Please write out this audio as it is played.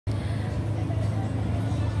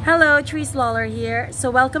Hello, Therese Lawler here. So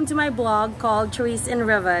welcome to my blog called Therese in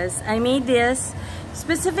Rivas. I made this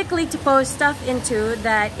specifically to post stuff into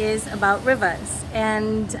that is about Rivas.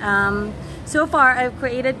 And so far I've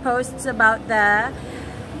created posts about the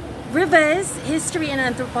Rivas History and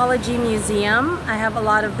Anthropology Museum. I have a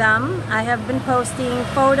lot of them. I have been posting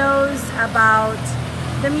photos about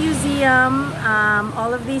the museum,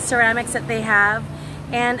 all of these ceramics that they have.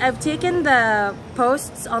 And I've taken the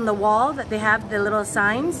posts on the wall that they have, the little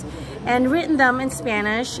signs, and written them in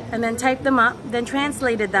Spanish and then typed them up, then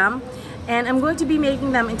translated them. And I'm going to be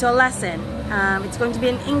making them into a lesson. It's going to be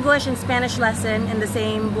an English and Spanish lesson in the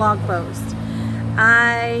same blog post.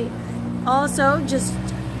 I also just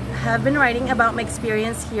have been writing about my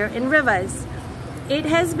experience here in Rivas. It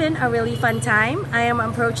has been a really fun time. I am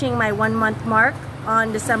approaching my 1-month mark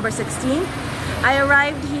on December 16th. I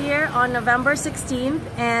arrived here on November 16th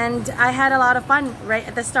and I had a lot of fun right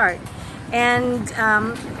at the start. And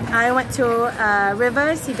I went to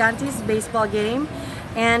Rivas Gigantes baseball game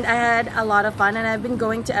and I had a lot of fun, and I've been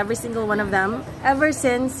going to every single one of them ever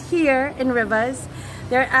since here in Rivas.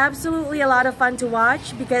 They're absolutely a lot of fun to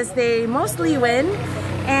watch because they mostly win,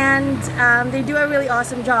 and they do a really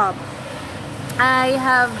awesome job. I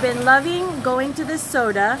have been loving going to this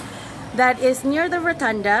soda that is near the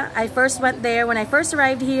rotunda. I first went there when I first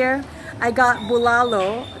arrived here. I got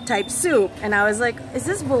bulalo type soup and I was like, is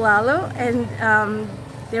this bulalo? And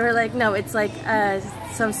they were like, no, it's like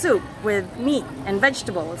some soup with meat and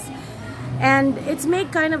vegetables. And it's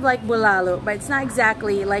made kind of like bulalo, but it's not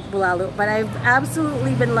exactly like bulalo. But I've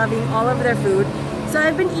absolutely been loving all of their food. So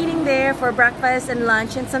I've been eating there for breakfast and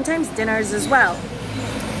lunch and sometimes dinners as well.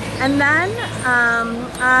 And then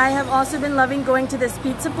I have also been loving going to this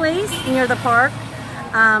pizza place near the park.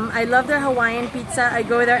 I love their Hawaiian pizza. I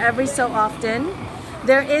go there every so often.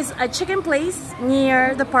 There is a chicken place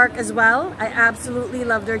near the park as well. I absolutely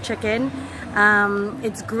love their chicken.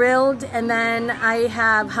 It's grilled, and then I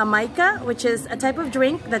have Jamaica, which is a type of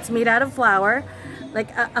drink that's made out of flour,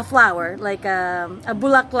 like a flower, like a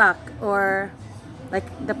bulaklak, or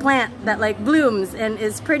like the plant that like blooms and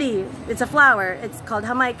is pretty. It's a flower. It's called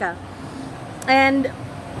Jamaica. And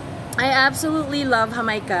I absolutely love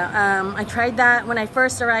Jamaica. I tried that when I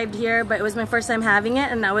first arrived here, but it was my first time having it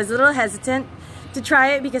and I was a little hesitant to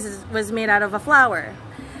try it because it was made out of a flower.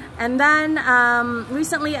 And then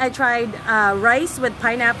recently I tried rice with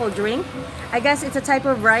pineapple drink. I guess it's a type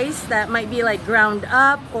of rice that might be like ground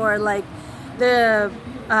up, or like the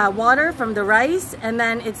water from the rice, and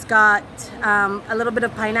then it's got a little bit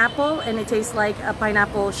of pineapple, and it tastes like a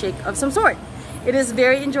pineapple shake of some sort. It is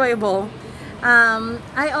very enjoyable.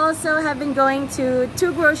 I also have been going to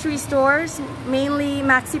 2 grocery stores, mainly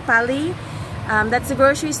Maxi Pali. That's the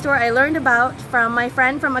grocery store I learned about from my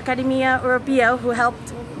friend from Academia Europea who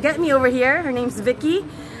helped get me over here. Her name's Vicky.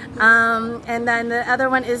 And then the other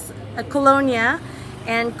one is Colonia.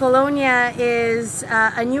 And Colonia is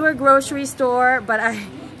a newer grocery store, but I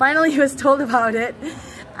finally was told about it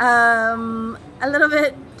a little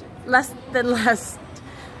bit less than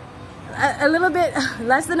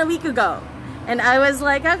a week ago. And I was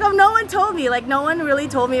like, how come no one told me? Like, no one really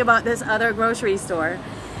told me about this other grocery store.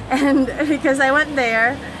 And because I went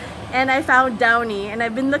there and I found Downy, and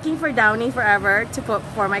I've been looking for Downy forever to put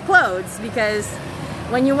for my clothes, because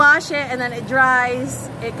when you wash it and then it dries,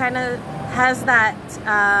 it kind of has that,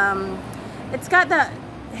 it's got the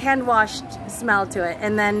hand washed smell to it.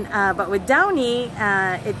 And then, but with Downy,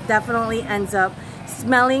 it definitely ends up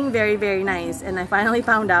smelling very, very nice. And I finally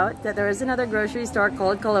found out that there is another grocery store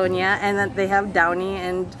called Colonia and that they have Downy,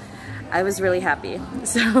 and I was really happy.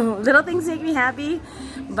 So little things make me happy,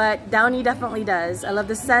 but Downy definitely does. I love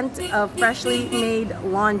the scent of freshly made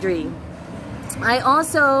laundry. I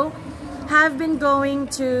also have been going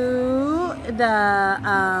to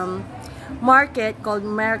the market called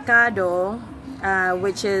Mercado,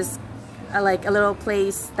 which is like a little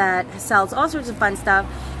place that sells all sorts of fun stuff.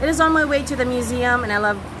 It is on my way to the museum, and I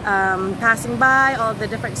love passing by all the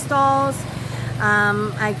different stalls.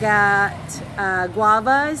 I got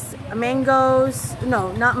guavas, mangoes,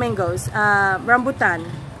 no, not mangoes, rambutan,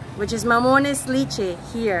 which is mamones lychee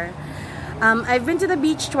here. I've been to the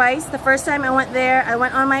beach twice. The first time I went there, I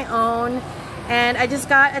went on my own, and I just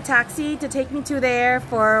got a taxi to take me to there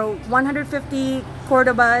for 150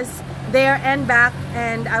 Cordobas, there and back,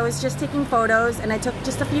 and I was just taking photos, and I took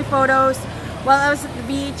just a few photos while I was at the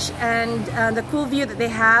beach and the cool view that they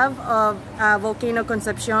have of Volcano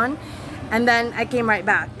Concepcion, and then I came right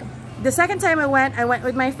back. The second time I went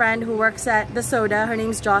with my friend who works at the soda. Her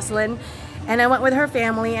name's Jocelyn, and I went with her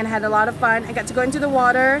family and had a lot of fun. I got to go into the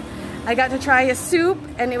water. I got to try a soup,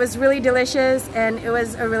 and it was really delicious, and it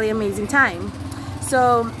was a really amazing time.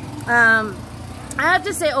 So I have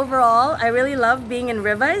to say, overall, I really love being in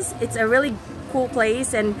Rivas. It's a really cool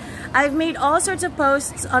place, and I've made all sorts of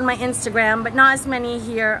posts on my Instagram, but not as many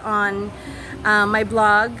here on my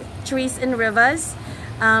blog, Therese in Rivas,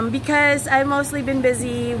 because I've mostly been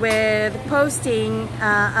busy with posting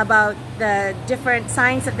about the different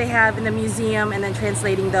signs that they have in the museum and then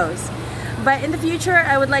translating those. But in the future,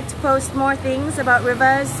 I would like to post more things about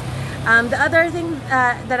Rivas. The other thing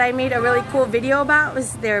that I made a really cool video about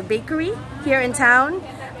was their bakery here in town.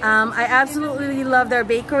 I absolutely love their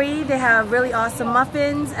bakery. They have really awesome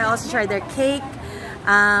muffins. I also tried their cake.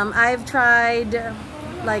 I've tried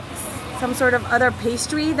like some sort of other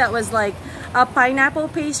pastry that was like a pineapple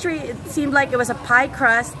pastry. It seemed like it was a pie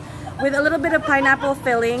crust with a little bit of pineapple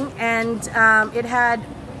filling, and it had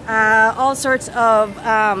all sorts of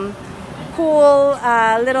cool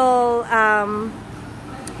little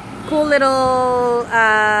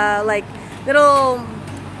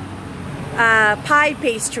pie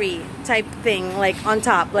pastry type thing, like on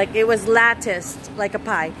top, like it was latticed like a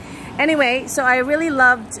pie. Anyway, so I really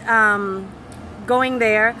loved going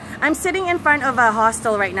there. I'm sitting in front of a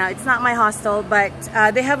hostel right now. It's not my hostel, but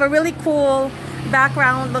they have a really cool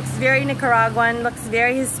background. Looks very Nicaraguan, looks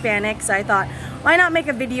very Hispanic. So I thought, why not make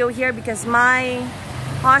a video here, because my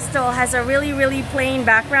hostel has a really plain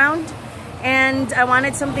background, and I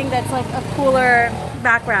wanted something that's like a cooler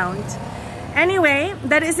background. Anyway,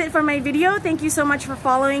 that is it for my video. Thank you so much for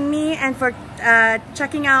following me and for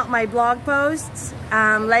checking out my blog posts,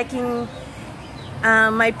 liking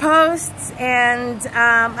my posts, and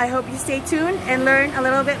I hope you stay tuned and learn a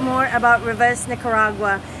little bit more about Rivas,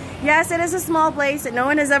 Nicaragua. Yes, it is a small place that no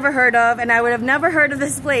one has ever heard of, and I would have never heard of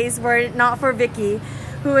this place were it not for Vicky,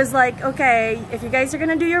 who was like, okay, if you guys are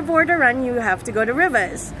gonna do your border run, you have to go to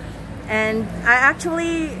Rivas. And I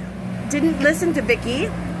actually didn't listen to Vicky,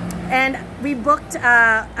 and we booked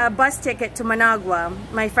a bus ticket to Managua.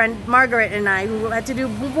 My friend Margaret and I, who had to do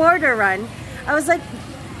border run, I was like,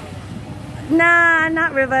 nah,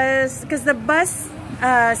 not Rivas, because the bus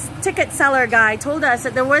ticket seller guy told us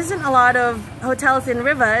that there wasn't a lot of hotels in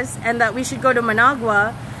Rivas and that we should go to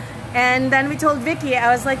Managua. And then we told Vicky,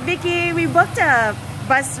 I was like, Vicky, we booked a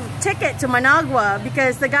bus ticket to Managua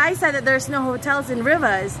because the guy said that there's no hotels in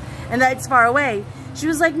Rivas and that it's far away. She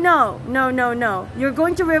was like, no. You're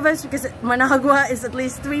going to Rivas because Managua is at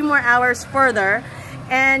least 3 more hours further,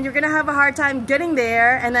 and you're gonna have a hard time getting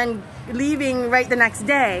there and then leaving right the next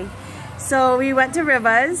day. So we went to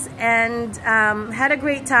Rivas and had a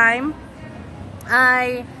great time.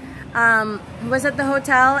 I was at the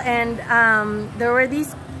hotel, and there were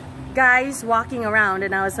these guys walking around,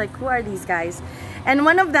 and I was like, who are these guys? And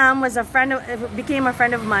one of them was a friend of, became a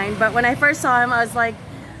friend of mine, but when I first saw him, I was like,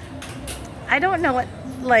 I don't know what,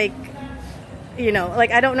 like, you know,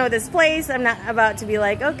 like, I don't know this place. I'm not about to be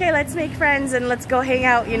like, okay, let's make friends and let's go hang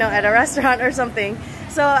out, you know, at a restaurant or something.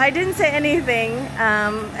 So I didn't say anything,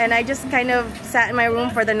 and I just kind of sat in my room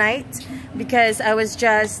for the night because I was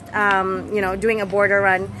just, you know, doing a border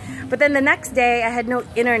run. But then the next day I had no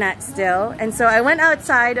internet still, and so I went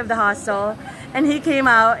outside of the hostel, and he came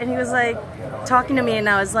out and he was like talking to me, and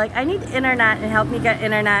I was like, I need internet, and help me get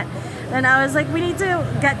internet. And I was like, we need to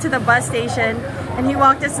get to the bus station, and he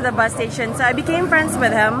walked us to the bus station. So I became friends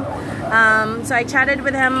with him. So I chatted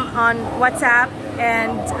with him on WhatsApp,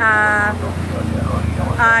 and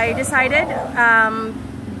I decided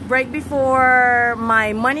right before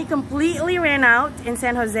my money completely ran out in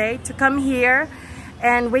San Jose to come here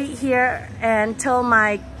and wait here until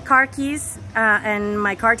my car keys and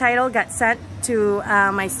my car title got sent to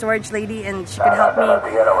my storage lady, and she could help me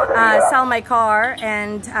sell my car.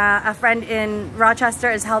 And a friend in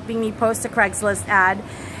Rochester is helping me post a Craigslist ad.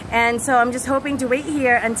 And so I'm just hoping to wait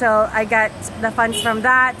here until I get the funds from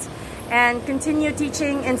that and continue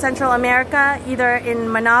teaching in Central America, either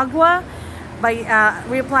in Managua by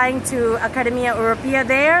reapplying to Academia Europea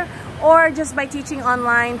there, or just by teaching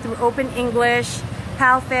online through Open English,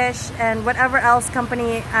 Palfish, and whatever else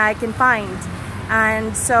company I can find.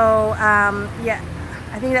 And so, yeah,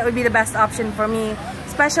 I think that would be the best option for me,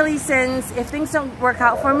 especially since if things don't work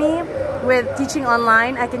out for me with teaching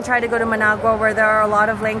online, I can try to go to Managua, where there are a lot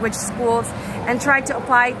of language schools, and try to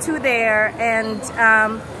apply to there and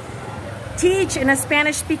teach in a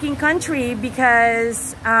Spanish-speaking country,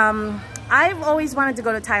 because I've always wanted to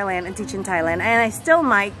go to Thailand and teach in Thailand, and I still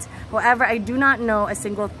might. However, I do not know a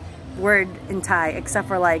single word in Thai except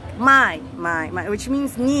for like my, which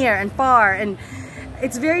means near and far, and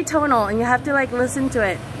it's very tonal, and you have to like listen to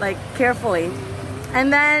it like carefully.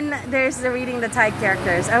 And then there's the reading the Thai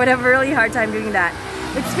characters. I would have a really hard time doing that.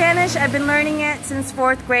 With Spanish, I've been learning it since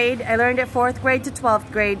 4th grade. I learned it 4th grade to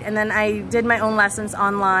 12th grade, and then I did my own lessons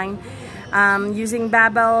online using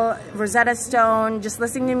Babbel, Rosetta Stone, just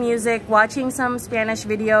listening to music, watching some Spanish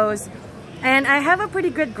videos, and I have a pretty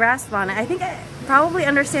good grasp on it. I think I probably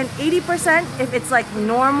understand 80% if it's like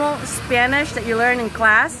normal Spanish that you learn in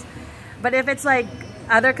class, but if it's like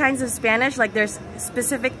other kinds of Spanish, like there's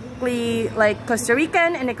specifically like Costa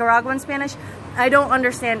Rican and Nicaraguan Spanish, I don't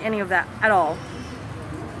understand any of that at all.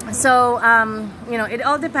 So, you know, it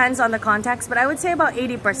all depends on the context, but I would say about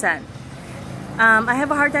 80%. I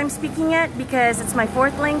have a hard time speaking it because it's my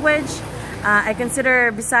 4th language. I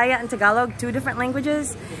consider Bisaya and Tagalog 2 different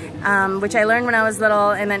languages, which I learned when I was little,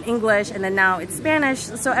 and then English, and then now it's Spanish.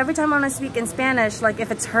 So every time I want to speak in Spanish, like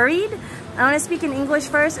if it's hurried, I want to speak in English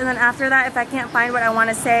first, and then after that, if I can't find what I want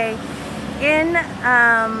to say in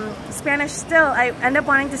Spanish still, I end up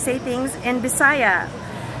wanting to say things in Bisaya.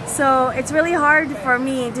 So it's really hard for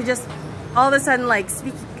me to just all of a sudden like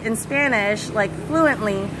speak in Spanish like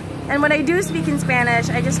fluently. And when I do speak in Spanish,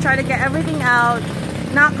 I just try to get everything out,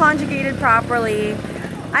 not conjugated properly.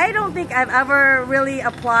 I don't think I've ever really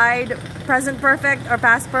applied present perfect or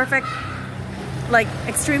past perfect like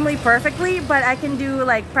extremely perfectly, but I can do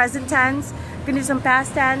like present tense, I can do some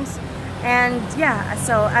past tense, and yeah,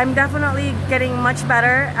 so I'm definitely getting much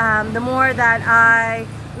better the more that I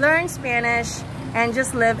learn Spanish and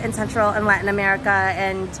just live in Central and Latin America.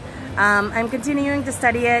 And I'm continuing to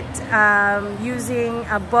study it using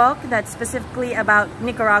a book that's specifically about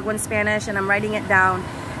Nicaraguan Spanish, and I'm writing it down,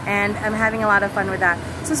 and I'm having a lot of fun with that.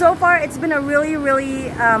 So far it's been a really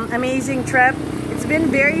amazing trip. It's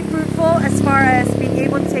been very fruitful as far as being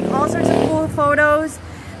able to take all sorts of cool photos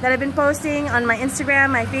that I've been posting on my Instagram,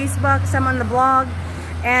 my Facebook, some on the blog,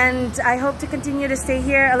 and I hope to continue to stay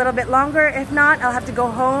here a little bit longer. If not, I'll have to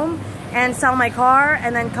go home and sell my car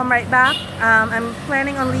and then come right back. I'm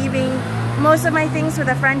planning on leaving most of my things with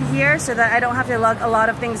a friend here so that I don't have to lug a lot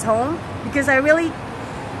of things home, because I really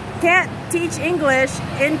can't teach English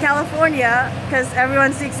in California because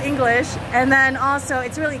everyone speaks English, and then also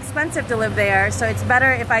it's really expensive to live there, so it's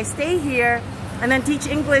better if I stay here and then teach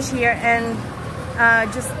English here and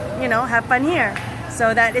just, you know, have fun here.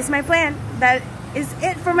 So that is my plan. That is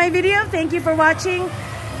it for my video. Thank you for watching.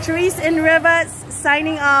 Therese in Rivas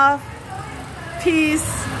signing off.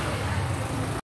 Peace.